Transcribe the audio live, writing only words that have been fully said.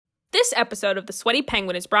This episode of The Sweaty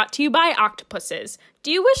Penguin is brought to you by octopuses.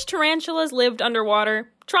 Do you wish tarantulas lived underwater?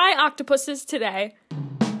 Try octopuses today.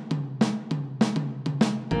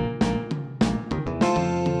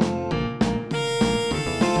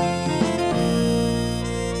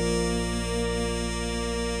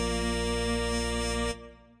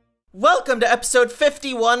 Welcome to episode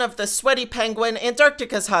 51 of The Sweaty Penguin,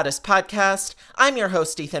 Antarctica's hottest podcast. I'm your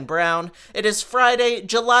host, Ethan Brown. It is Friday,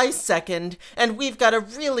 July 2nd, and we've got a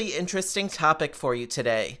really interesting topic for you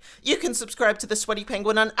today. You can subscribe to The Sweaty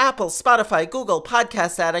Penguin on Apple, Spotify, Google,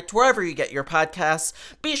 Podcast Addict, wherever you get your podcasts.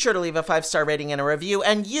 Be sure to leave a 5-star rating and a review,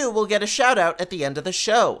 and you will get a shout-out at the end of the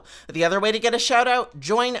show. The other way to get a shout-out,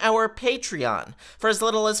 join our Patreon. For as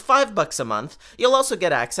little as $5 a month, you'll also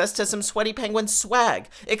get access to some Sweaty Penguin swag,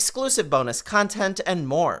 exclusive bonus content, and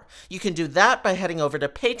more. You can do that by heading over to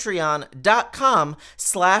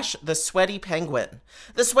patreon.com/thesweatypenguin.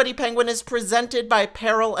 The Sweaty Penguin is presented by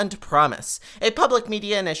Peril and Promise, a public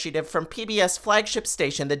media initiative from PBS flagship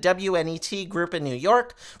station, the WNET Group in New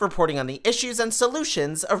York, reporting on the issues and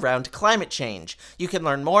solutions around climate change. You can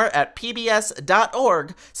learn more at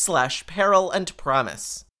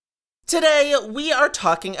pbs.org/perilandpromise. Today, we are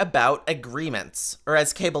talking about agreements, or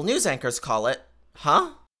as cable news anchors call it,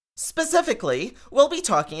 Specifically, we'll be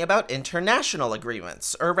talking about international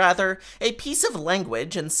agreements, or rather, a piece of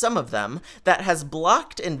language in some of them that has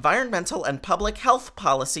blocked environmental and public health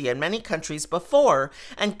policy in many countries before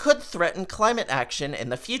and could threaten climate action in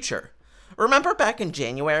the future. Remember back in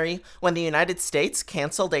January when the United States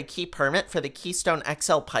canceled a key permit for the Keystone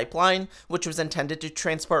XL pipeline, which was intended to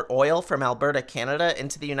transport oil from Alberta, Canada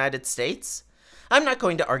into the United States? I'm not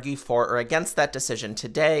going to argue for or against that decision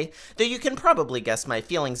today, though you can probably guess my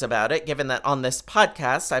feelings about it, given that on this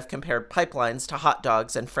podcast I've compared pipelines to hot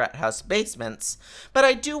dogs and frat house basements, but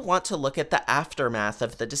I do want to look at the aftermath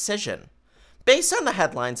of the decision. Based on the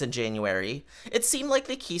headlines in January, it seemed like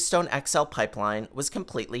the Keystone XL pipeline was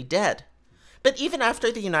completely dead. But even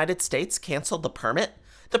after the United States canceled the permit,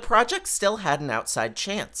 the project still had an outside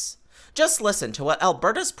chance. Just listen to what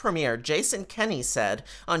Alberta's Premier Jason Kenney said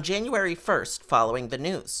on January 1st following the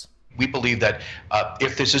news. We believe that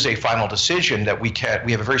if this is a final decision, that we have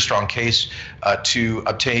a very strong case to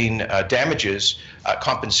obtain damages,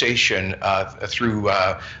 compensation through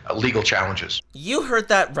legal challenges. You heard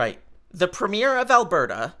that right. The Premier of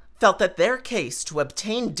Alberta felt that their case to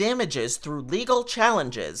obtain damages through legal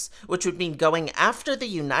challenges, which would mean going after the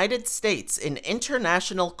United States in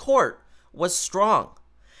international court, was strong.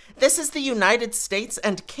 This is the United States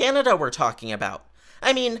and Canada we're talking about.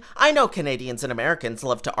 I mean, I know Canadians and Americans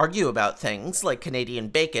love to argue about things like Canadian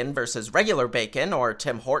bacon versus regular bacon or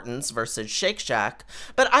Tim Hortons versus Shake Shack,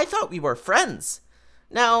 but I thought we were friends.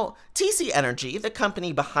 Now, TC Energy, the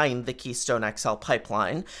company behind the Keystone XL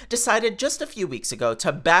pipeline, decided just a few weeks ago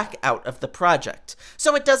to back out of the project,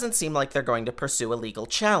 so it doesn't seem like they're going to pursue a legal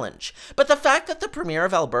challenge. But the fact that the Premier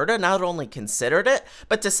of Alberta not only considered it,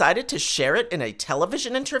 but decided to share it in a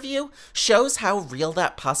television interview shows how real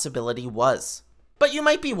that possibility was. But you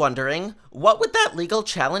might be wondering, what would that legal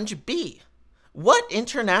challenge be? What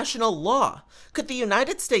international law could the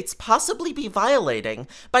United States possibly be violating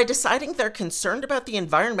by deciding they're concerned about the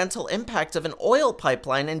environmental impact of an oil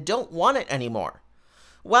pipeline and don't want it anymore?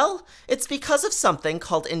 Well, it's because of something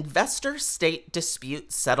called investor-state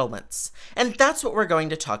dispute settlements. And that's what we're going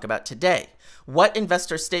to talk about today. What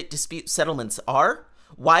investor-state dispute settlements are,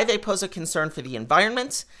 why they pose a concern for the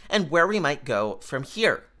environment, and where we might go from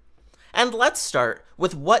here. And let's start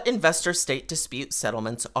with what investor-state dispute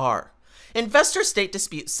settlements are. Investor-State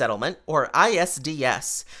Dispute Settlement, or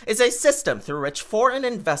ISDS, is a system through which foreign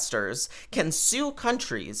investors can sue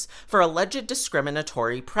countries for alleged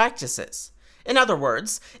discriminatory practices. In other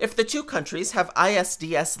words, if the two countries have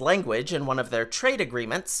ISDS language in one of their trade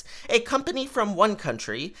agreements, a company from one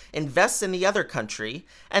country invests in the other country,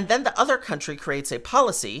 and then the other country creates a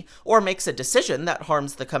policy or makes a decision that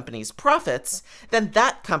harms the company's profits, then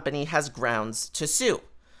that company has grounds to sue.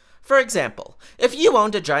 For example, if you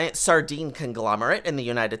owned a giant sardine conglomerate in the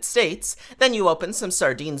United States, then you opened some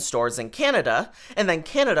sardine stores in Canada, and then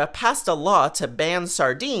Canada passed a law to ban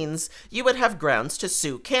sardines, you would have grounds to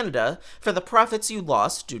sue Canada for the profits you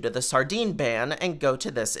lost due to the sardine ban and go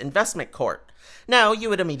to this investment court. Now, you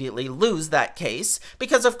would immediately lose that case,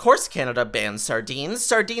 because of course Canada bans sardines.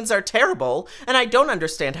 Sardines are terrible, and I don't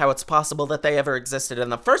understand how it's possible that they ever existed in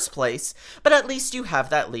the first place, but at least you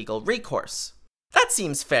have that legal recourse. That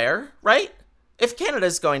seems fair, right? If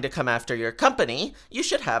Canada's going to come after your company, you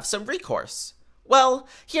should have some recourse. Well,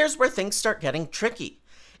 here's where things start getting tricky.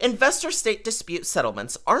 Investor-state dispute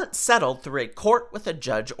settlements aren't settled through a court with a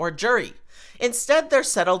judge or jury. Instead, they're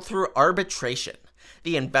settled through arbitration.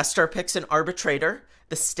 The investor picks an arbitrator,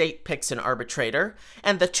 the state picks an arbitrator,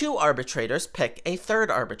 and the two arbitrators pick a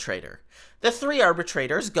third arbitrator. The three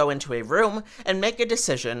arbitrators go into a room and make a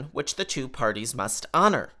decision which the two parties must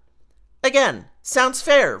honor. Again, sounds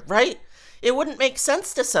fair, right? It wouldn't make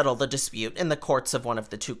sense to settle the dispute in the courts of one of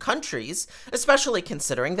the two countries, especially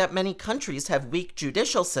considering that many countries have weak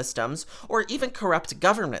judicial systems or even corrupt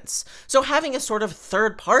governments, so having a sort of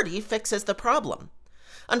third party fixes the problem.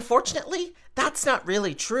 Unfortunately, that's not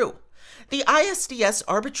really true. The ISDS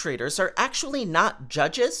arbitrators are actually not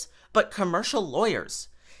judges, but commercial lawyers.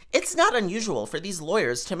 It's not unusual for these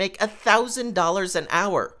lawyers to make $1,000 an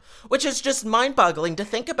hour, which is just mind-boggling to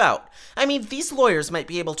think about. I mean, these lawyers might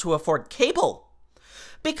be able to afford cable.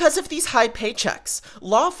 Because of these high paychecks,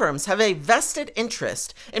 law firms have a vested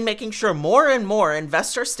interest in making sure more and more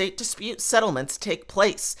investor-state dispute settlements take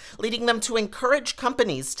place, leading them to encourage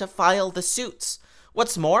companies to file the suits.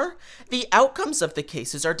 What's more, the outcomes of the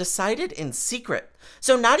cases are decided in secret,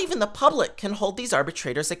 so not even the public can hold these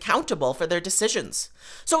arbitrators accountable for their decisions.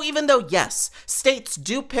 So even though, yes, states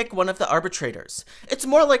do pick one of the arbitrators, it's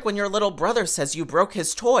more like when your little brother says you broke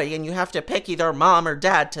his toy and you have to pick either mom or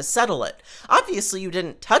dad to settle it. Obviously you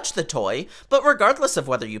didn't touch the toy, but regardless of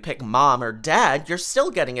whether you pick mom or dad, you're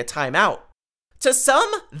still getting a timeout. To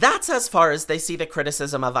some, that's as far as they see the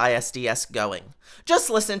criticism of ISDS going. Just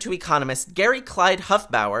listen to economist Gary Clyde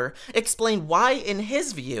Huffbauer explain why, in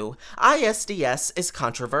his view, ISDS is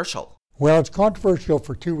controversial. Well, it's controversial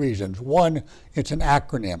for two reasons. One, it's an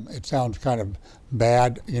acronym. It sounds kind of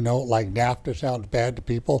bad, like NAFTA sounds bad to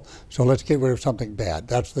people, so let's get rid of something bad.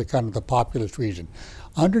 That's the kind of the populist reason.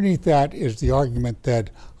 Underneath that is the argument that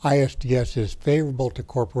ISDS is favorable to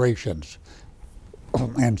corporations.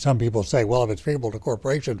 And some people say, well, if it's favorable to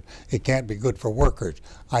corporations, it can't be good for workers.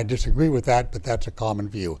 I disagree with that, but that's a common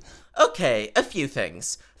view. Okay, a few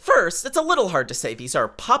things. First, it's a little hard to say these are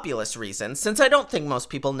populist reasons, since I don't think most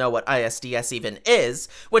people know what ISDS even is,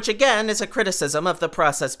 which again is a criticism of the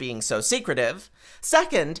process being so secretive.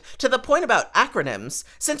 Second, to the point about acronyms,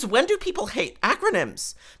 since when do people hate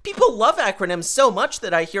acronyms? People love acronyms so much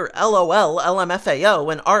that I hear LOL,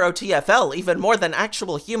 LMFAO, and ROTFL even more than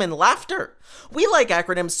actual human laughter. We like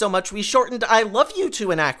acronyms so much we shortened I love you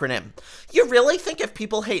to an acronym. You really think if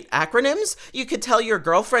people hate acronyms, you could tell your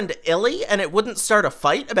girlfriend Illy and it wouldn't start a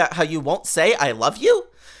fight about how you won't say I love you?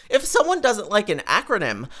 If someone doesn't like an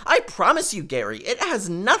acronym, I promise you, Gary, it has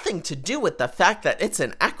nothing to do with the fact that it's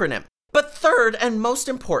an acronym. But third, and most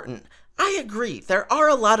important, I agree, there are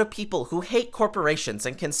a lot of people who hate corporations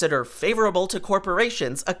and consider favorable to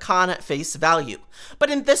corporations a con at face value.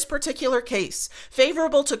 But in this particular case,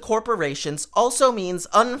 favorable to corporations also means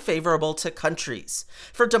unfavorable to countries.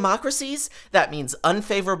 For democracies, that means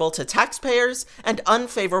unfavorable to taxpayers and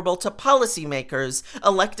unfavorable to policymakers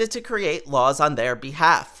elected to create laws on their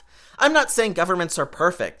behalf. I'm not saying governments are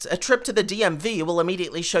perfect. A trip to the DMV will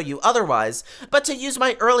immediately show you otherwise, but to use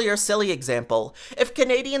my earlier silly example, if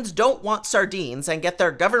Canadians don't want sardines and get their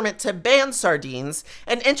government to ban sardines,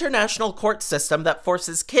 an international court system that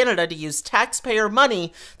forces Canada to use taxpayer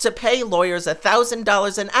money to pay lawyers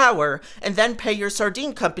 $1,000 an hour and then pay your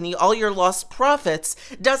sardine company all your lost profits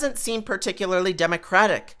doesn't seem particularly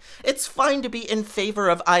democratic. It's fine to be in favor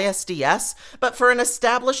of ISDS, but for an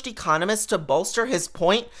established economist to bolster his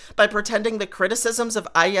point by pretending the criticisms of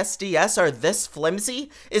ISDS are this flimsy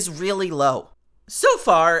is really low. So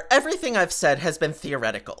far, everything I've said has been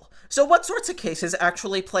theoretical. So what sorts of cases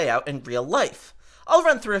actually play out in real life? I'll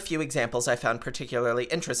run through a few examples I found particularly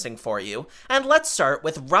interesting for you, and let's start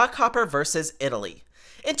with Rockhopper versus Italy.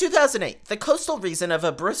 In 2008, the coastal region of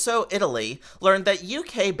Abruzzo, Italy, learned that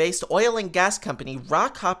UK-based oil and gas company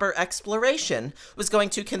Rockhopper Exploration was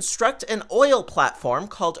going to construct an oil platform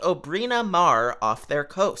called Obrina Mar off their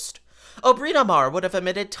coast. Obrina Mar would have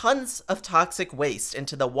emitted tons of toxic waste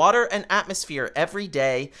into the water and atmosphere every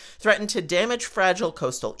day, threatened to damage fragile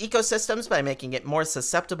coastal ecosystems by making it more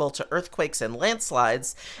susceptible to earthquakes and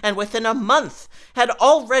landslides, and within a month had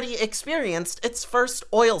already experienced its first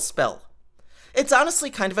oil spill. It's honestly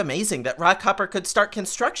kind of amazing that Rockhopper could start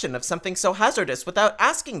construction of something so hazardous without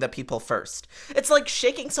asking the people first. It's like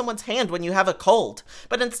shaking someone's hand when you have a cold,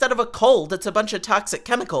 but instead of a cold, it's a bunch of toxic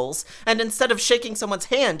chemicals, and instead of shaking someone's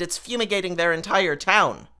hand, it's fumigating their entire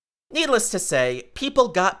town. Needless to say, people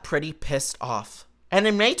got pretty pissed off. And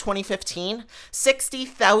in May 2015,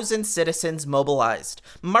 60,000 citizens mobilized,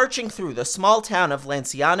 marching through the small town of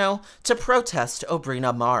Lanciano to protest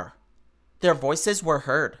Obrina Mar. Their voices were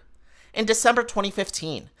heard. In December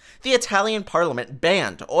 2015, the Italian parliament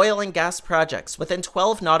banned oil and gas projects within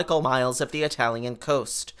 12 nautical miles of the Italian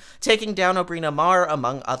coast, taking down Obrina Mar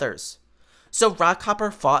among others. So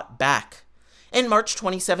Rockhopper fought back. In March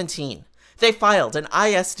 2017, they filed an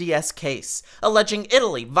ISDS case alleging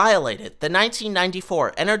Italy violated the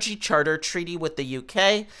 1994 Energy Charter Treaty with the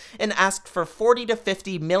UK and asked for $40 to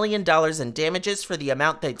 $50 million in damages for the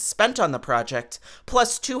amount they'd spent on the project,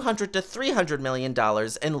 plus $200 to $300 million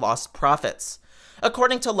in lost profits.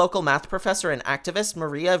 According to local math professor and activist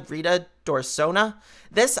Maria Rita Dorsona,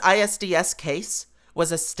 this ISDS case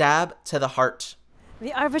was a stab to the heart.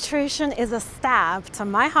 The arbitration is a stab to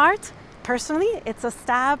my heart. Personally, it's a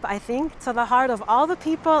stab, I think, to the heart of all the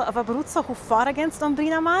people of Abruzzo who fought against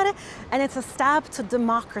Ombrina Mare, and it's a stab to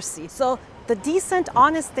democracy. So the decent,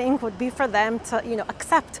 honest thing would be for them to,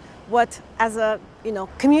 accept what, as a,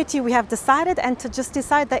 community we have decided, and to just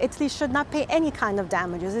decide that Italy should not pay any kind of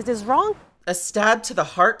damages. It is wrong. A stab to the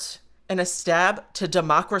heart and a stab to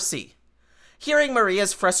democracy. Hearing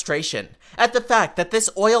Maria's frustration at the fact that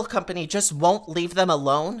this oil company just won't leave them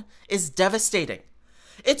alone is devastating.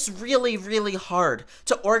 It's really, really hard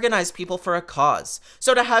to organize people for a cause.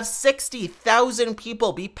 So to have 60,000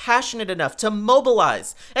 people be passionate enough to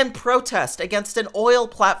mobilize and protest against an oil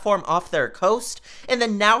platform off their coast, and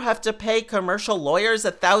then now have to pay commercial lawyers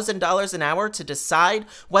 $1,000 an hour to decide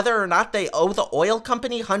whether or not they owe the oil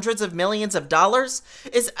company hundreds of millions of dollars,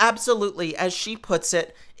 is absolutely, as she puts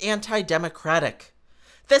it, anti-democratic.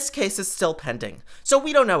 This case is still pending, so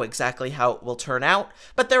we don't know exactly how it will turn out,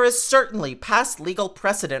 but there is certainly past legal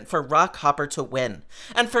precedent for Rockhopper to win.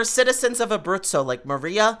 And for citizens of Abruzzo like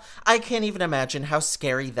Maria, I can't even imagine how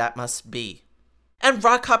scary that must be. And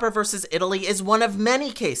Rockhopper versus Italy is one of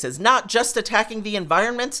many cases not just attacking the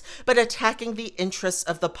environment, but attacking the interests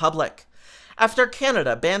of the public. After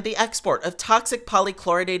Canada banned the export of toxic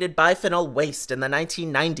polychlorinated biphenyl waste in the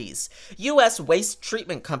 1990s, U.S. waste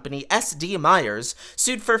treatment company S.D. Myers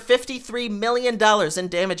sued for $53 million in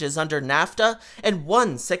damages under NAFTA and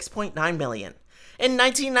won $6.9 million. In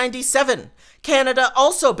 1997, Canada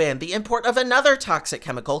also banned the import of another toxic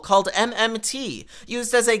chemical called MMT,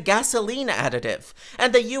 used as a gasoline additive,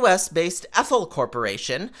 and the US-based Ethel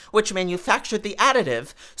Corporation, which manufactured the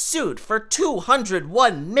additive, sued for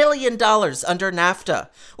 $201 million under NAFTA,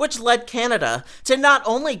 which led Canada to not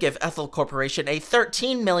only give Ethel Corporation a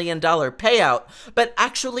 $13 million payout, but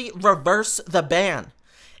actually reverse the ban.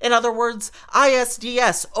 In other words,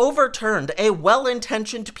 ISDS overturned a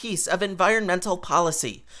well-intentioned piece of environmental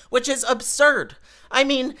policy, which is absurd. I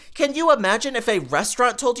mean, can you imagine if a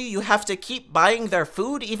restaurant told you you have to keep buying their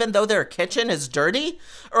food even though their kitchen is dirty?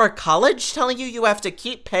 Or a college telling you you have to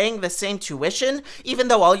keep paying the same tuition even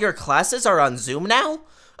though all your classes are on Zoom now?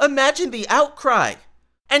 Imagine the outcry.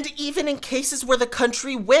 And even in cases where the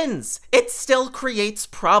country wins, it still creates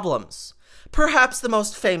problems. Perhaps the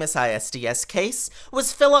most famous ISDS case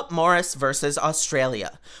was Philip Morris versus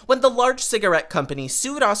Australia, when the large cigarette company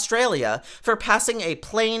sued Australia for passing a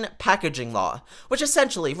plain packaging law, which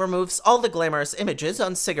essentially removes all the glamorous images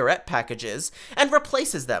on cigarette packages and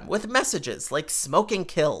replaces them with messages like smoking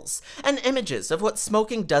kills and images of what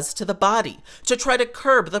smoking does to the body to try to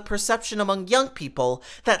curb the perception among young people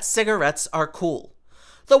that cigarettes are cool.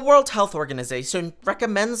 The World Health Organization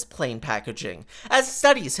recommends plain packaging, as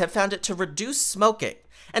studies have found it to reduce smoking.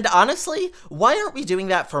 And honestly, why aren't we doing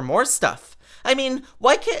that for more stuff? I mean,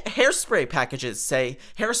 why can't hairspray packages say,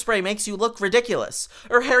 hairspray makes you look ridiculous?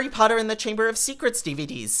 Or Harry Potter and the Chamber of Secrets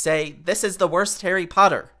DVDs say, this is the worst Harry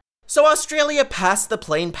Potter? So Australia passed the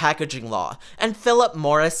plain packaging law, and Philip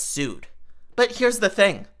Morris sued. But here's the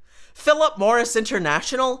thing. Philip Morris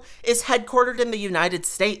International is headquartered in the United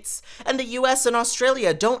States, and the US and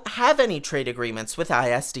Australia don't have any trade agreements with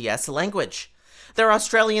ISDS language. Their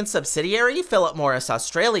Australian subsidiary, Philip Morris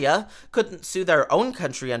Australia, couldn't sue their own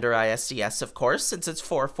country under ISDS, of course, since it's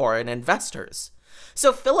for foreign investors.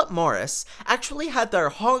 So Philip Morris actually had their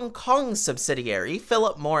Hong Kong subsidiary,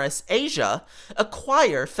 Philip Morris Asia,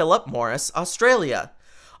 acquire Philip Morris Australia.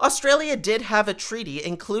 Australia did have a treaty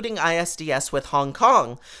including ISDS with Hong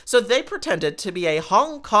Kong, so they pretended to be a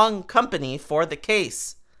Hong Kong company for the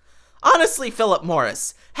case. Honestly, Philip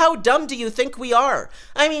Morris, how dumb do you think we are?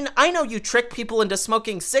 I mean, I know you trick people into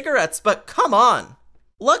smoking cigarettes, but come on!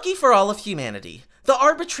 Lucky for all of humanity, the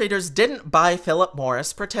arbitrators didn't buy Philip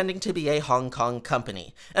Morris pretending to be a Hong Kong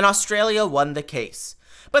company, and Australia won the case.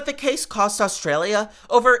 But the case cost Australia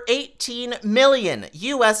over $18 million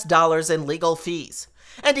in legal fees.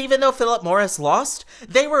 And even though Philip Morris lost,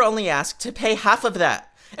 they were only asked to pay half of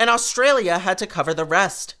that, and Australia had to cover the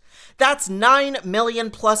rest. That's $9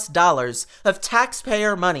 million+ of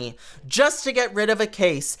taxpayer money just to get rid of a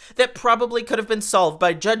case that probably could have been solved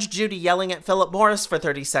by Judge Judy yelling at Philip Morris for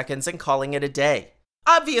 30 seconds and calling it a day.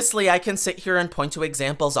 Obviously, I can sit here and point to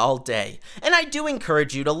examples all day, and I do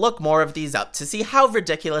encourage you to look more of these up to see how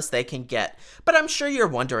ridiculous they can get, but I'm sure you're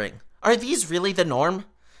wondering, are these really the norm?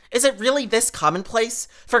 Is it really this commonplace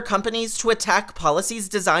for companies to attack policies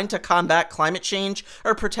designed to combat climate change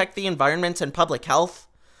or protect the environment and public health?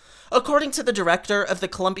 According to the director of the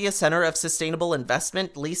Columbia Center of Sustainable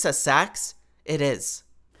Investment, Lisa Sachs, it is.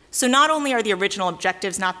 So not only are the original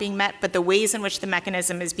objectives not being met, but the ways in which the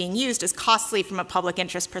mechanism is being used is costly from a public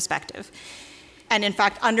interest perspective, and in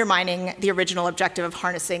fact undermining the original objective of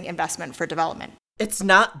harnessing investment for development. It's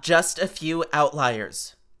not just a few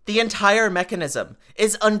outliers. The entire mechanism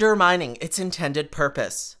is undermining its intended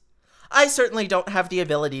purpose. I certainly don't have the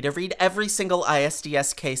ability to read every single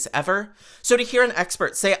ISDS case ever, so to hear an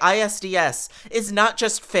expert say ISDS is not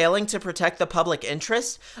just failing to protect the public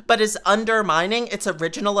interest, but is undermining its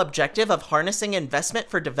original objective of harnessing investment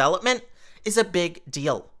for development is a big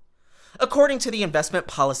deal. According to the Investment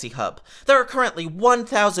Policy Hub, there are currently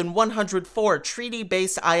 1,104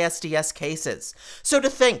 treaty-based ISDS cases. So to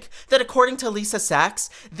think that according to Lisa Sachs,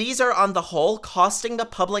 these are on the whole costing the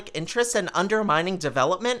public interest and undermining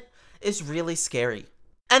development is really scary.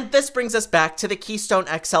 And this brings us back to the Keystone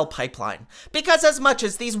XL pipeline, because as much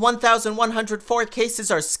as these 1,104 cases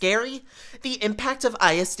are scary, the impact of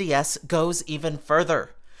ISDS goes even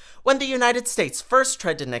further. When the United States first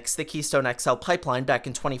tried to nix the Keystone XL pipeline back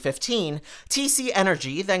in 2015, TC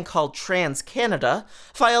Energy, then called TransCanada,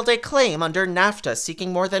 filed a claim under NAFTA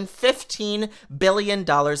seeking more than $15 billion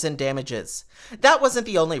in damages. That wasn't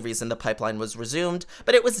the only reason the pipeline was resumed,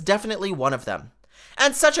 but it was definitely one of them.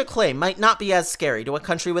 And such a claim might not be as scary to a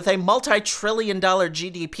country with a multi-trillion-dollar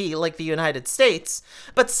GDP like the United States,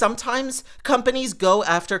 but sometimes companies go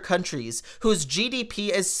after countries whose GDP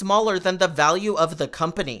is smaller than the value of the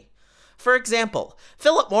company. For example,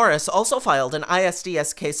 Philip Morris also filed an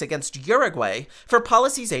ISDS case against Uruguay for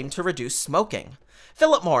policies aimed to reduce smoking.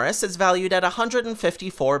 Philip Morris is valued at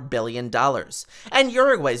 $154 billion, and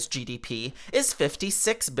Uruguay's GDP is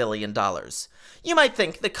 $56 billion. You might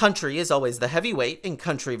think the country is always the heavyweight in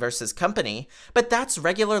country versus company, but that's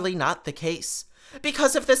regularly not the case.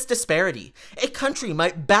 Because of this disparity, a country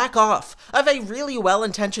might back off of a really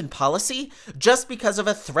well-intentioned policy just because of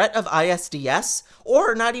a threat of ISDS,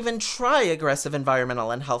 or not even try aggressive environmental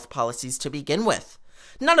and health policies to begin with.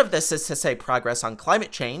 None of this is to say progress on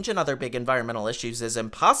climate change and other big environmental issues is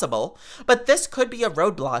impossible, but this could be a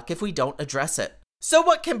roadblock if we don't address it. So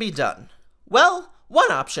what can be done? Well,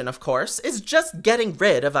 one option, of course, is just getting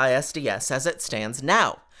rid of ISDS as it stands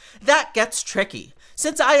now. That gets tricky,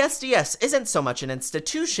 since ISDS isn't so much an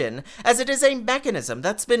institution as it is a mechanism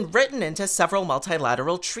that's been written into several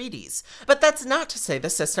multilateral treaties, but that's not to say the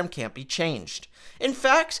system can't be changed. In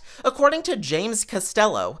fact, according to James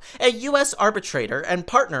Costello, a U.S. arbitrator and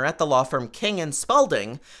partner at the law firm King &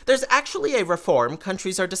 Spalding, there's actually a reform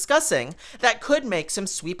countries are discussing that could make some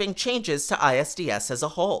sweeping changes to ISDS as a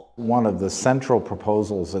whole. One of the central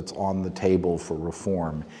proposals that's on the table for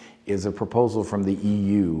reform is a proposal from the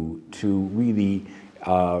EU to really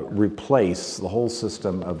replace the whole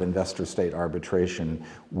system of investor-state arbitration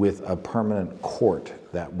with a permanent court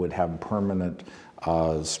that would have permanent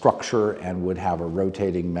structure and would have a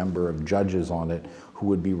rotating member of judges on it who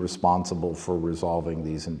would be responsible for resolving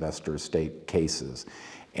these investor-state cases.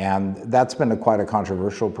 And that's been quite a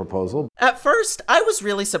controversial proposal. At first, I was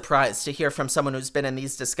really surprised to hear from someone who's been in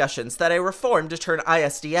these discussions that a reform to turn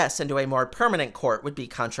ISDS into a more permanent court would be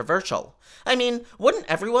controversial. I mean, wouldn't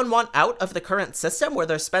everyone want out of the current system where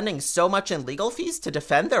they're spending so much in legal fees to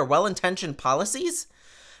defend their well-intentioned policies?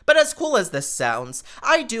 But as cool as this sounds,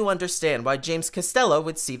 I do understand why James Costello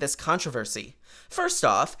would see this controversy. First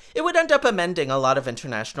off, it would end up amending a lot of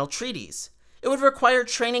international treaties. It would require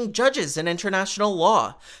training judges in international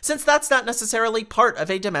law, since that's not necessarily part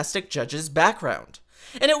of a domestic judge's background.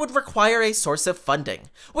 And it would require a source of funding,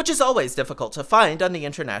 which is always difficult to find on the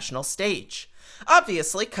international stage.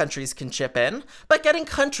 Obviously, countries can chip in, but getting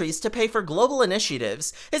countries to pay for global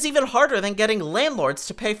initiatives is even harder than getting landlords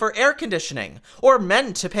to pay for air conditioning, or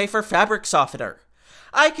men to pay for fabric softener.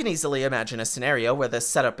 I can easily imagine a scenario where this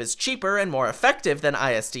setup is cheaper and more effective than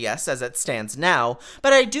ISDS as it stands now,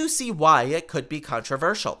 but I do see why it could be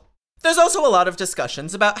controversial. There's also a lot of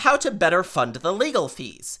discussions about how to better fund the legal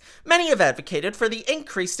fees. Many have advocated for the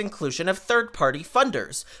increased inclusion of third-party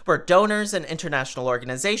funders, where donors and international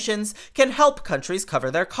organizations can help countries cover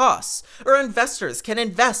their costs, or investors can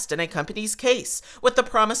invest in a company's case, with the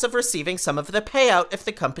promise of receiving some of the payout if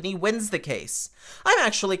the company wins the case. I'm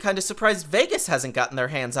actually kind of surprised Vegas hasn't gotten their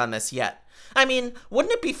hands on this yet. I mean,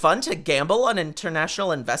 wouldn't it be fun to gamble on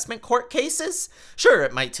international investment court cases? Sure,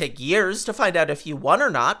 it might take years to find out if you won or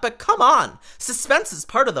not, but come on, suspense is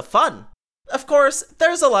part of the fun. Of course,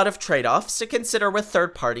 there's a lot of trade-offs to consider with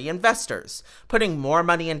third-party investors. Putting more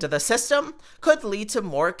money into the system could lead to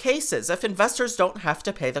more cases if investors don't have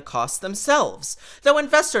to pay the costs themselves, though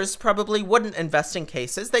investors probably wouldn't invest in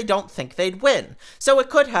cases they don't think they'd win, so it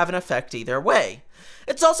could have an effect either way.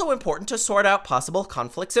 It's also important to sort out possible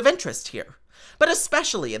conflicts of interest here. But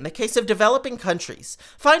especially in the case of developing countries,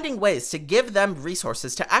 finding ways to give them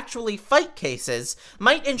resources to actually fight cases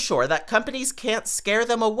might ensure that companies can't scare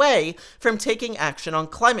them away from taking action on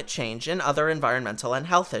climate change and other environmental and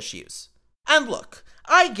health issues. And look,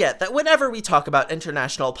 I get that whenever we talk about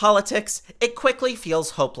international politics, it quickly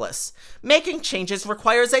feels hopeless. Making changes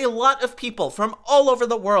requires a lot of people from all over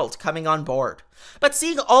the world coming on board. But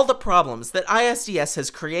seeing all the problems that ISDS has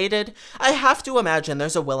created, I have to imagine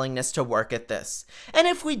there's a willingness to work at this. And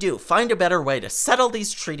if we do find a better way to settle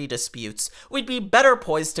these treaty disputes, we'd be better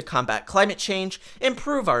poised to combat climate change,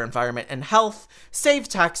 improve our environment and health, save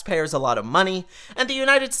taxpayers a lot of money, and the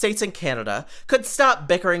United States and Canada could stop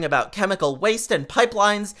bickering about chemical waste and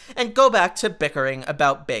pipelines and go back to bickering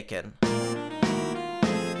about bacon.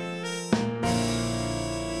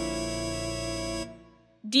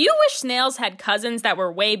 Do you wish snails had cousins that were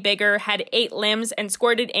way bigger, had 8 limbs, and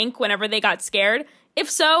squirted ink whenever they got scared? If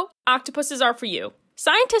so, octopuses are for you.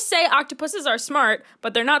 Scientists say octopuses are smart,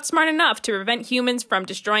 but they're not smart enough to prevent humans from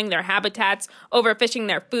destroying their habitats, overfishing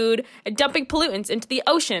their food, and dumping pollutants into the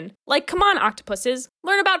ocean. Like, come on, octopuses,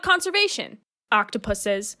 learn about conservation.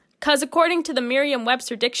 Octopuses. 'Cause according to the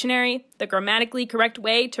Merriam-Webster dictionary, the grammatically correct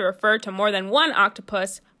way to refer to more than one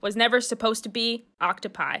octopus was never supposed to be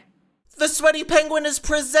octopi. The Sweaty Penguin is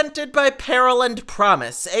presented by Peril and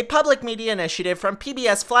Promise, a public media initiative from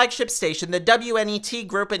PBS flagship station, the WNET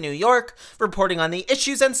Group in New York, reporting on the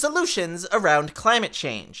issues and solutions around climate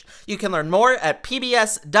change. You can learn more at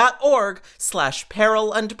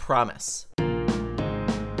pbs.org/Peril and Promise.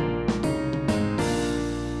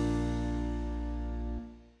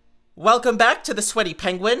 Welcome back to The Sweaty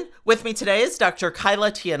Penguin. With me today is Dr.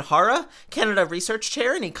 Kyla Tianhara, Canada Research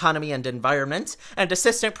Chair in Economy and Environment, and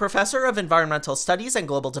Assistant Professor of Environmental Studies and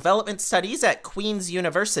Global Development Studies at Queen's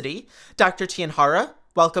University. Dr. Tianhara,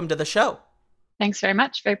 welcome to the show. Thanks very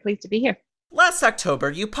much. Very pleased to be here. Last October,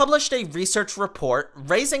 you published a research report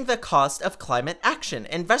raising the cost of climate action,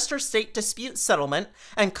 investor-state dispute settlement,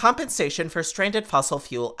 and compensation for stranded fossil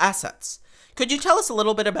fuel assets. Could you tell us a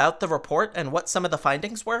little bit about the report and what some of the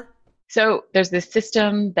findings were? So there's this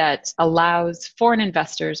system that allows foreign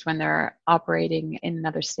investors, when they're operating in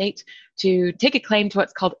another state, to take a claim to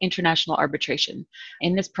what's called international arbitration.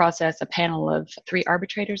 In this process, a panel of 3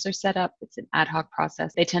 arbitrators are set up. It's an ad hoc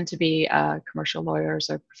process. They tend to be commercial lawyers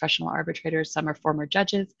or professional arbitrators. Some are former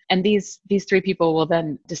judges. And these 3 people will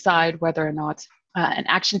then decide whether or not an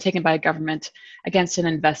action taken by a government against an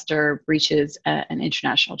investor breaches an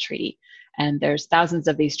international treaty. And there's thousands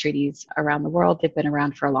of these treaties around the world. They've been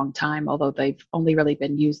around for a long time, although they've only really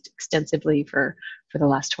been used extensively for the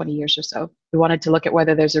last 20 years or so. We wanted to look at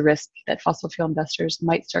whether there's a risk that fossil fuel investors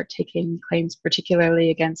might start taking claims, particularly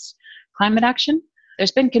against climate action.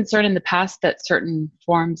 There's been concern in the past that certain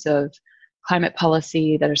forms of climate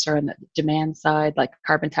policy that are sort of on the demand side, like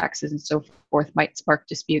carbon taxes and so forth, might spark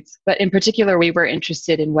disputes. But in particular, we were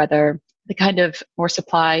interested in whether the kind of more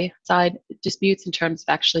supply side disputes in terms of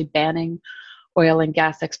actually banning oil and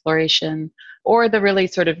gas exploration, or the really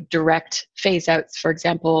sort of direct phase outs, for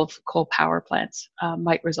example, of coal power plants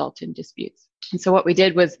might result in disputes. And so what we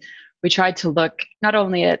did was we tried to look not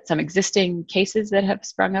only at some existing cases that have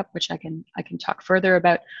sprung up, which I can talk further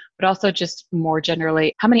about, but also just more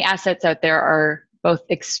generally, how many assets out there are both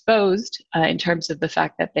exposed in terms of the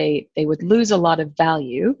fact that they would lose a lot of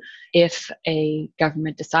value if a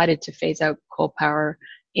government decided to phase out coal power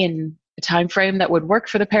in a time frame that would work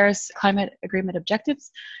for the Paris Climate Agreement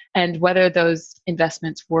objectives, and whether those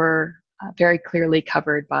investments were very clearly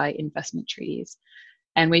covered by investment treaties.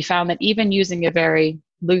 And we found that even using a very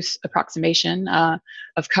loose approximation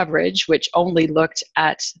of coverage, which only looked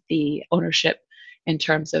at the ownership in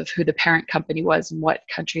terms of who the parent company was and what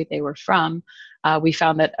country they were from, we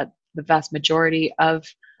found that the vast majority of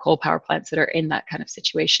coal power plants that are in that kind of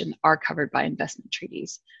situation are covered by investment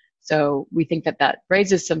treaties. So we think that that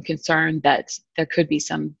raises some concern that there could be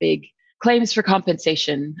some big claims for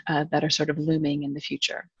compensation that are sort of looming in the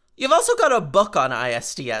future. You've also got a book on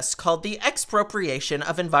ISDS called The Expropriation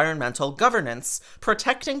of Environmental Governance,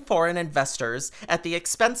 Protecting Foreign Investors at the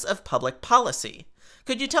Expense of Public Policy.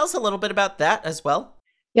 Could you tell us a little bit about that as well?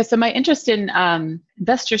 Yeah, so my interest in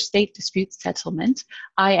investor-state dispute settlement,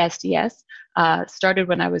 ISDS, started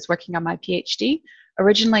when I was working on my PhD.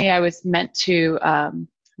 Originally, I was meant to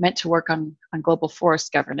work on global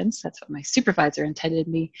forest governance. That's what my supervisor intended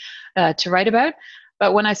me to write about.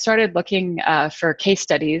 But when I started looking for case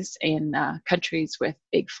studies in countries with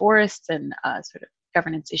big forests and sort of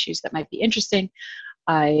governance issues that might be interesting,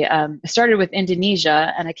 I started with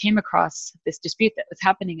Indonesia, and I came across this dispute that was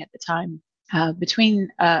happening at the time between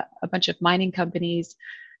a bunch of mining companies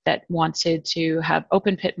that wanted to have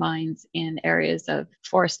open pit mines in areas of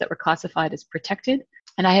forests that were classified as protected.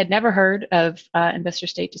 And I had never heard of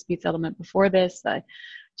investor-state dispute settlement before this. I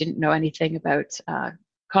didn't know anything about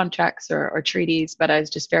contracts or treaties, but I was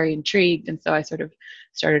just very intrigued. And so I sort of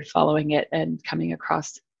started following it and coming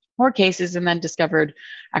across more cases, and then discovered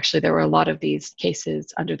actually there were a lot of these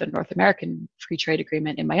cases under the North American Free Trade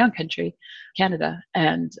Agreement in my own country, Canada,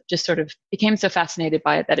 and just sort of became so fascinated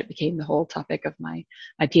by it that it became the whole topic of my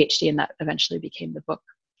PhD, and that eventually became the book.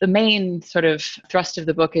 The main sort of thrust of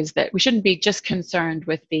the book is that we shouldn't be just concerned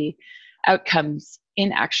with the outcomes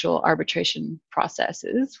in actual arbitration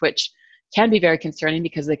processes, which can be very concerning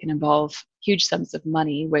because they can involve huge sums of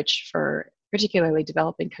money, which for particularly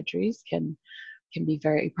developing countries can be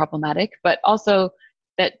very problematic, but also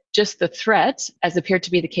that just the threat, as appeared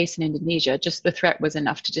to be the case in Indonesia, just the threat was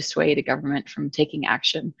enough to dissuade a government from taking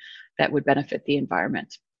action that would benefit the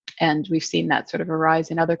environment. And we've seen that sort of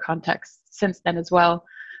arise in other contexts since then as well.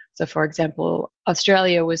 So for example,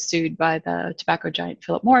 Australia was sued by the tobacco giant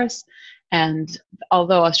Philip Morris. And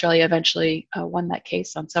although Australia eventually won that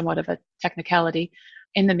case on somewhat of a technicality,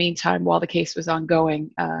 in the meantime, while the case was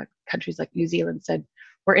ongoing, countries like New Zealand said,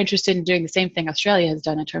 we're interested in doing the same thing Australia has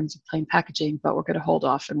done in terms of plain packaging, but we're going to hold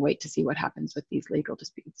off and wait to see what happens with these legal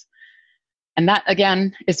disputes. And that,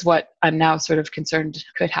 again, is what I'm now sort of concerned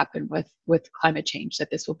could happen with climate change,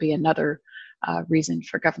 that this will be another reason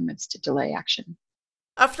for governments to delay action.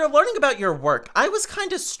 After learning about your work, I was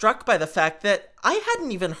kind of struck by the fact that I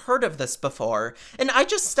hadn't even heard of this before, and I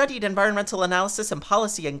just studied environmental analysis and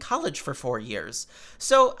policy in college for 4 years.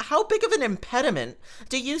 So how big of an impediment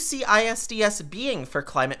do you see ISDS being for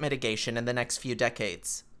climate mitigation in the next few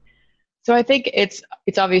decades? So I think it's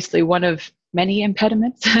obviously one of many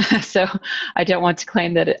impediments. So I don't want to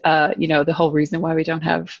claim that the whole reason why we don't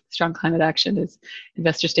have strong climate action is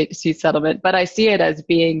investor-state dispute settlement, but I see it as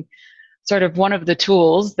being sort of one of the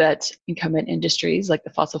tools that incumbent industries like the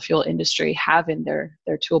fossil fuel industry have in their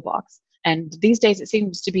toolbox. And these days it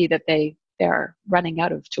seems to be that they are running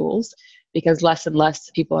out of tools because less and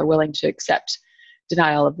less people are willing to accept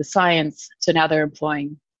denial of the science. So now they're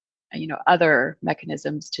employing other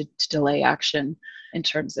mechanisms to delay action in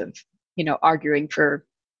terms of arguing for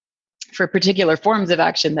particular forms of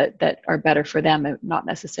action that are better for them and not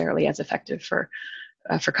necessarily as effective for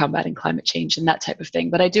combating climate change and that type of thing.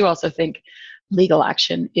 But I do also think legal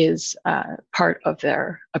action is part of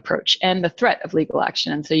their approach and the threat of legal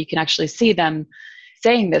action. And so you can actually see them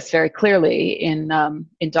saying this very clearly in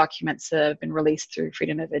documents that have been released through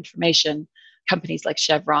Freedom of Information. Companies like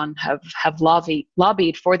Chevron have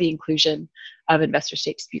lobbied for the inclusion of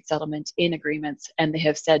investor-state dispute settlement in agreements, and they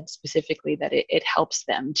have said specifically that it helps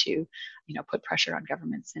them to put pressure on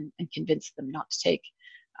governments and convince them not to take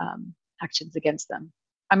actions against them.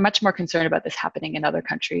 I'm much more concerned about this happening in other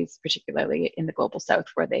countries, particularly in the global south,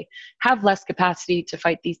 where they have less capacity to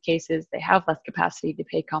fight these cases, they have less capacity to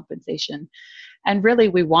pay compensation. And really,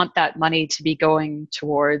 we want that money to be going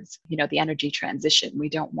towards, the energy transition. We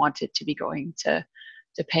don't want it to be going to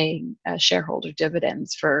paying shareholder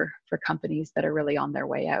dividends for companies that are really on their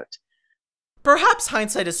way out. Perhaps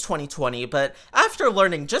hindsight is 20/20, but after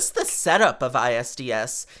learning just the setup of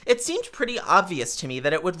ISDS, it seemed pretty obvious to me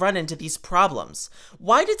that it would run into these problems.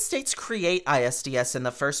 Why did states create ISDS in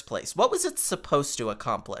the first place? What was it supposed to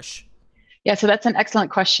accomplish? Yeah, so that's an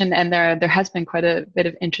excellent question, and there has been quite a bit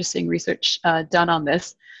of interesting research done on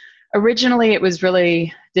this. Originally, it was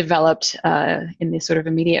really developed in the sort of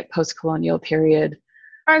immediate post-colonial period,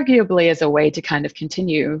 arguably as a way to kind of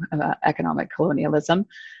continue economic colonialism,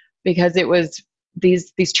 because it was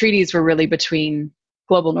these treaties were really between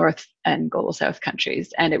global north and global south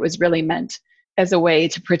countries, and it was really meant as a way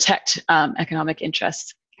to protect economic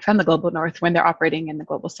interests from the global north when they're operating in the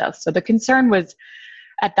global south. So the concern was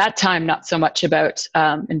at that time not so much about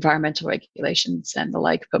environmental regulations and the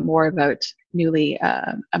like, but more about newly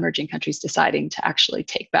emerging countries deciding to actually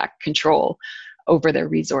take back control over their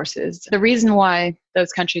resources. The reason why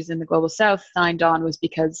those countries in the global south signed on was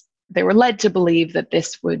because they were led to believe that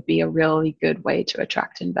this would be a really good way to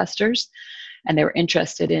attract investors. and they were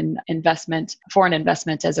interested in foreign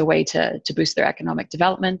investment as a way to boost their economic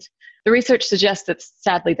development. The research suggests that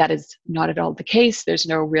sadly that is not at all the case. There's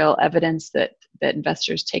no real evidence that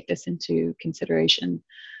investors take this into consideration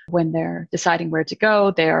when they're deciding where to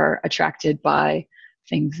go. They are attracted by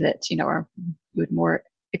things that, you would more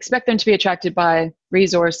expect them to be attracted by: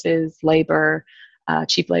 resources, labor,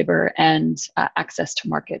 cheap labor, and access to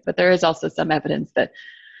market. But there is also some evidence that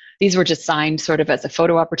these were just signed sort of as a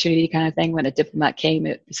photo opportunity kind of thing. When a diplomat came,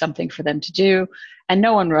 it was something for them to do. And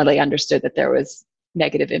no one really understood that there was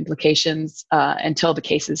negative implications until the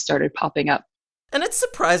cases started popping up. And it's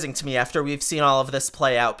surprising to me after we've seen all of this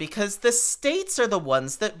play out, because the states are the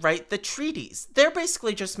ones that write the treaties. They're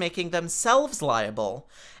basically just making themselves liable.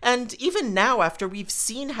 And even now, after we've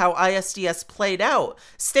seen how ISDS played out,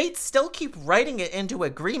 states still keep writing it into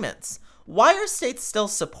agreements. Why are states still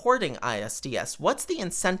supporting ISDS? What's the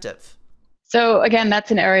incentive? So again,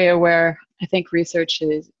 that's an area where I think research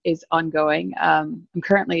is ongoing. I'm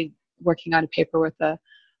currently working on a paper with a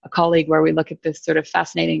colleague where we look at this sort of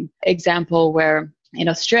fascinating example where in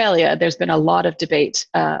Australia, there's been a lot of debate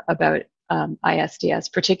about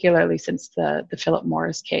ISDS, particularly since the Philip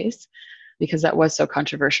Morris case, because that was so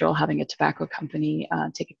controversial, having a tobacco company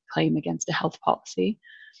take a claim against a health policy.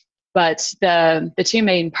 But the two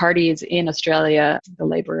main parties in Australia, the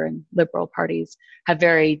Labor and Liberal parties, have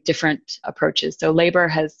very different approaches. So Labor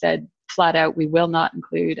has said flat out, we will not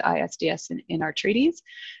include ISDS in our treaties.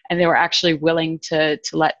 And they were actually willing to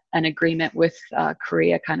let an agreement with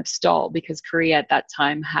Korea kind of stall, because Korea at that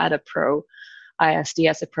time had a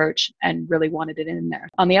pro-ISDS approach and really wanted it in there.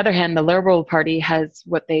 On the other hand, the Liberal Party has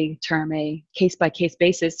what they term a case-by-case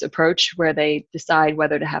basis approach, where they decide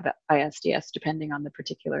whether to have ISDS depending on the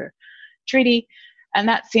particular treaty. And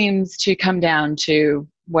that seems to come down to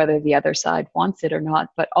whether the other side wants it or not,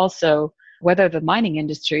 but also whether the mining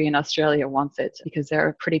industry in Australia wants it, because they're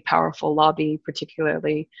a pretty powerful lobby,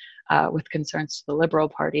 particularly with concerns to the Liberal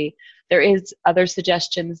Party. There is other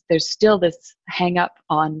suggestions. There's still this hang up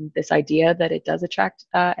on this idea that it does attract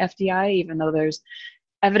FDI, even though there's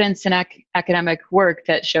evidence in academic work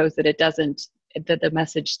that shows that it doesn't, that the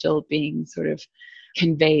message still being sort of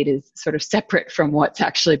conveyed is sort of separate from what's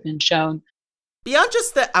actually been shown. Beyond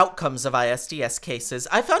just the outcomes of ISDS cases,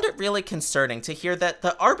 I found it really concerning to hear that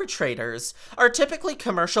the arbitrators are typically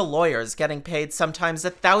commercial lawyers getting paid sometimes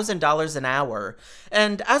 $1,000 an hour,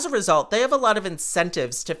 and as a result, they have a lot of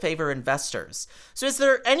incentives to favor investors. So is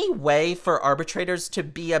there any way for arbitrators to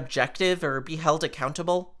be objective or be held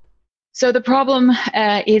accountable? So the problem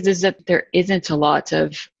is that there isn't a lot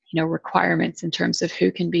of requirements in terms of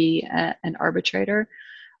who can be an arbitrator,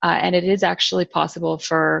 and it is actually possible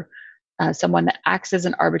for someone that acts as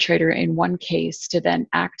an arbitrator in one case to then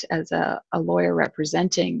act as a lawyer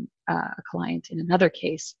representing a client in another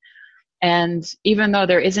case. And even though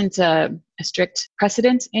there isn't a strict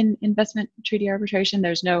precedent in investment treaty arbitration,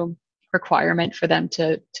 there's no requirement for them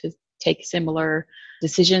to take similar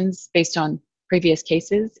decisions based on previous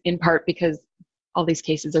cases, in part because all these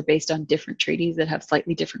cases are based on different treaties that have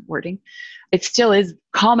slightly different wording. It still is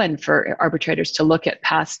common for arbitrators to look at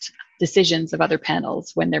past decisions of other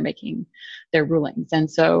panels when they're making their rulings. And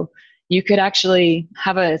so you could actually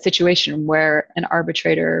have a situation where an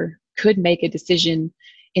arbitrator could make a decision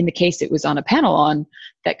in the case it was on a panel on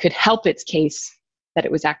that could help its case that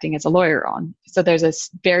it was acting as a lawyer on. So there's a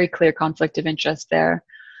very clear conflict of interest there.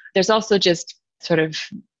 There's also just sort of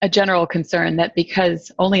a general concern that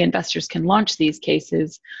because only investors can launch these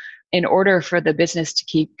cases, in order for the business to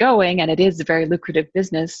keep going, and it is a very lucrative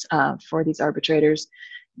business for these arbitrators,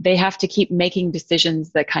 they have to keep making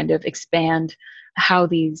decisions that kind of expand how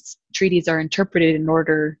these treaties are interpreted in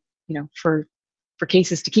order, for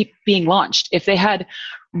cases to keep being launched. If they had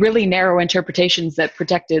really narrow interpretations that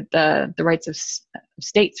protected the rights of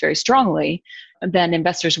states very strongly, then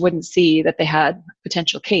investors wouldn't see that they had a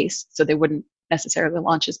potential case, so they wouldn't necessarily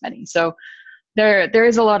launch as many. So there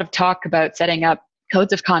is a lot of talk about setting up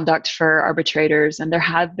codes of conduct for arbitrators, and there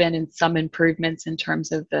have been some improvements in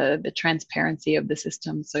terms of the transparency of the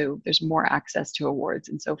system, so there's more access to awards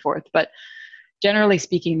and so forth. But generally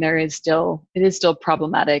speaking, it is still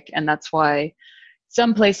problematic, and that's why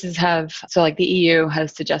some places have, so like the EU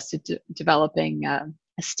has suggested developing a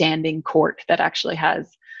standing court that actually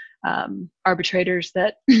has arbitrators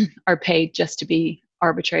that are paid just to be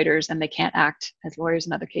arbitrators, and they can't act as lawyers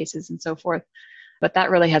in other cases and so forth. But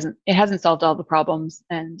that really hasn't solved all the problems.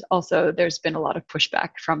 And also there's been a lot of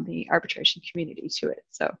pushback from the arbitration community to it.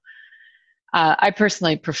 So I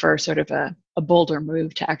personally prefer sort of a bolder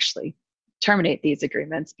move to actually terminate these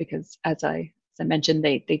agreements, because as I mentioned,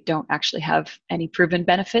 they don't actually have any proven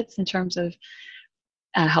benefits in terms of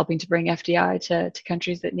helping to bring FDI to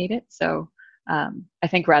countries that need it. So I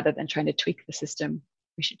think rather than trying to tweak the system,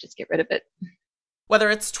 we should just get rid of it. Whether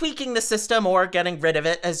it's tweaking the system or getting rid of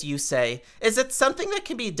it, as you say, is it something that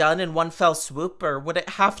can be done in one fell swoop, or would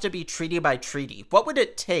it have to be treaty by treaty? What would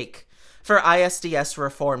it take for ISDS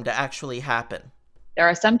reform to actually happen? There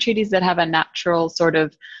are some treaties that have a natural sort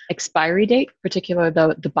of expiry date, particularly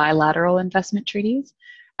the bilateral investment treaties.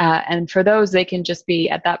 And for those, they can just be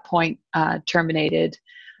at that point terminated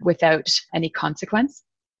without any consequence.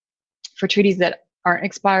 For treaties that aren't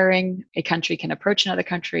expiring, a country can approach another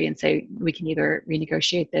country and say, we can either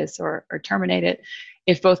renegotiate this or terminate it.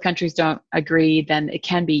 If both countries don't agree, then it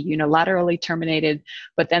can be unilaterally terminated.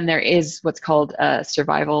 But then there is what's called a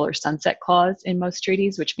survival or sunset clause in most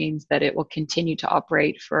treaties, which means that it will continue to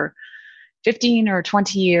operate for 15 or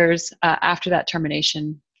 20 years after that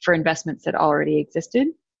termination for investments that already existed.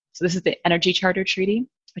 So this is the Energy Charter Treaty,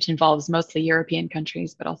 which involves mostly European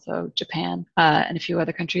countries, but also Japan and a few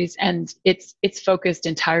other countries. And it's focused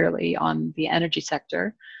entirely on the energy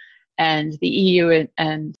sector. And the EU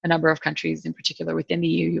and a number of countries in particular within the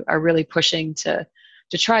EU are really pushing to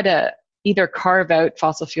try to either carve out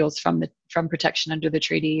fossil fuels from protection under the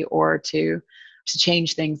treaty, or to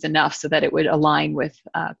change things enough so that it would align with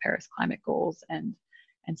Paris climate goals and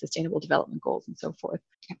sustainable development goals and so forth.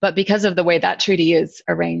 But because of the way that treaty is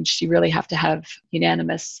arranged, you really have to have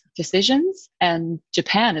unanimous decisions. And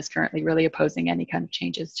Japan is currently really opposing any kind of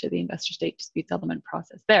changes to the investor-state dispute settlement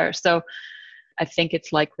process there. So I think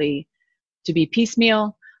it's likely to be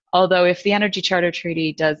piecemeal. Although if the Energy Charter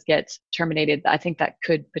Treaty does get terminated, I think that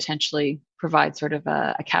could potentially provide sort of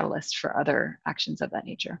a catalyst for other actions of that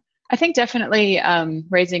nature. I think definitely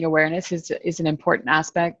raising awareness is an important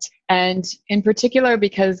aspect. And in particular,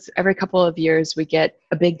 because every couple of years we get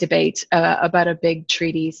a big debate about a big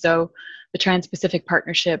treaty. So the Trans-Pacific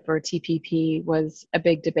Partnership, or TPP, was a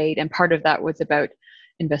big debate. And part of that was about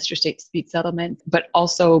investor-state dispute settlement, but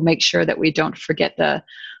also make sure that we don't forget the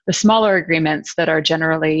smaller agreements that are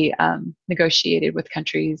generally negotiated with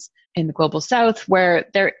countries in the global south, where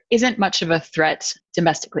there isn't much of a threat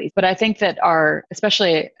domestically. But I think that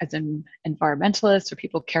especially as an environmentalists or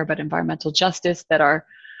people who care about environmental justice, that our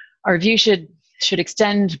view should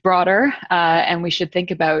extend broader, and we should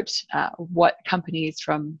think about what companies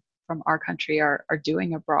from our country are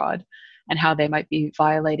doing abroad, and how they might be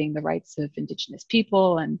violating the rights of Indigenous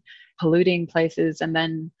people and polluting places. And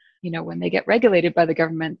then, when they get regulated by the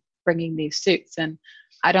government, bringing these suits. And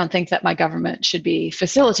I don't think that my government should be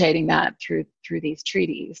facilitating that through these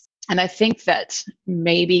treaties. And I think that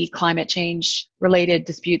maybe climate change related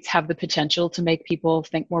disputes have the potential to make people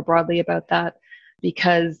think more broadly about that,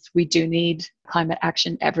 because we do need climate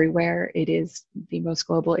action everywhere. It is the most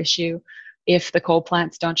global issue. If the coal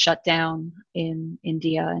plants don't shut down in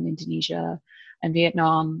India and Indonesia and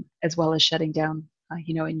Vietnam, as well as shutting down,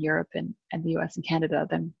 in Europe and the US and Canada,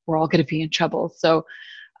 then we're all going to be in trouble. So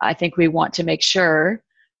I think we want to make sure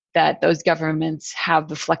that those governments have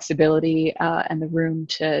the flexibility and the room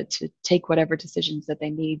to take whatever decisions that they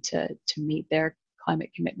need to meet their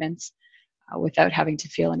climate commitments without having to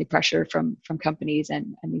feel any pressure from companies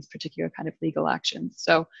and these particular kind of legal actions.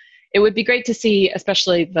 So it would be great to see,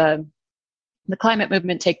 especially the climate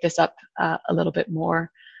movement, take this up a little bit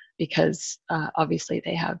more, because obviously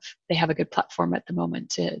they have a good platform at the moment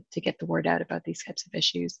to get the word out about these types of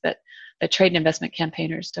issues that trade and investment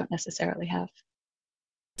campaigners don't necessarily have.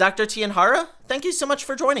 Dr. Tian Hara, thank you so much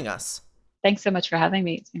for joining us. Thanks so much for having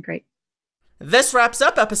me. It's been great. This wraps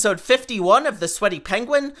up episode 51 of The Sweaty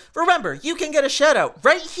Penguin. Remember, you can get a shout out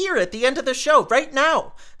right here at the end of the show, right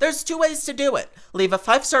now. There's 2 ways to do it. Leave a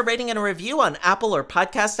 5-star rating and a review on Apple or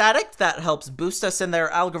Podcast Addict. That helps boost us in their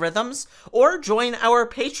algorithms. Or join our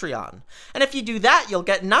Patreon. And if you do that, you'll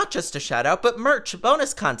get not just a shout out, but merch,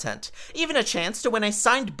 bonus content, even a chance to win a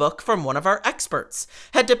signed book from one of our experts.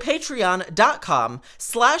 Head to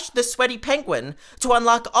patreon.com/thesweatypenguin to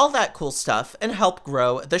unlock all that cool stuff and help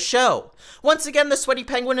grow the show. Once again, The Sweaty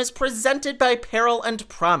Penguin is presented by Peril and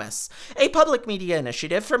Promise, a public media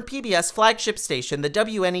initiative from PBS flagship station, the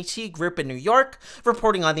WNET Group in New York,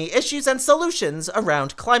 reporting on the issues and solutions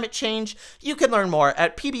around climate change. You can learn more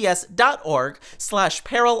at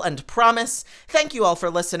pbs.org/perilandpromise. Thank you all for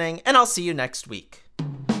listening, and I'll see you next week.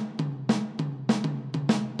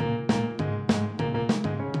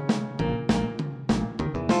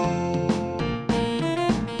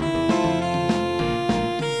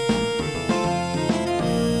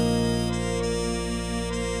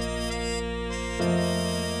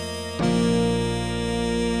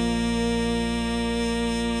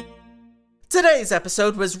 Today's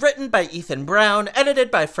episode was written by Ethan Brown,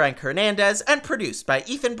 edited by Frank Hernandez, and produced by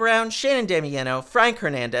Ethan Brown, Shannon Damiano, Frank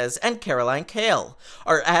Hernandez, and Caroline Kale.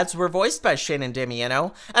 Our ads were voiced by Shannon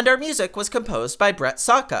Damiano, and our music was composed by Brett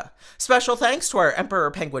Saka. Special thanks to our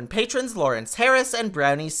Emperor Penguin patrons Lawrence Harris and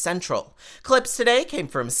Brownies Central. Clips today came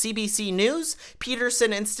from CBC News,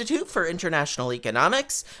 Peterson Institute for International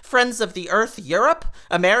Economics, Friends of the Earth Europe,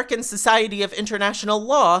 American Society of International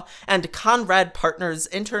Law, and Conrad Partners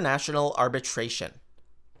International Arbitration.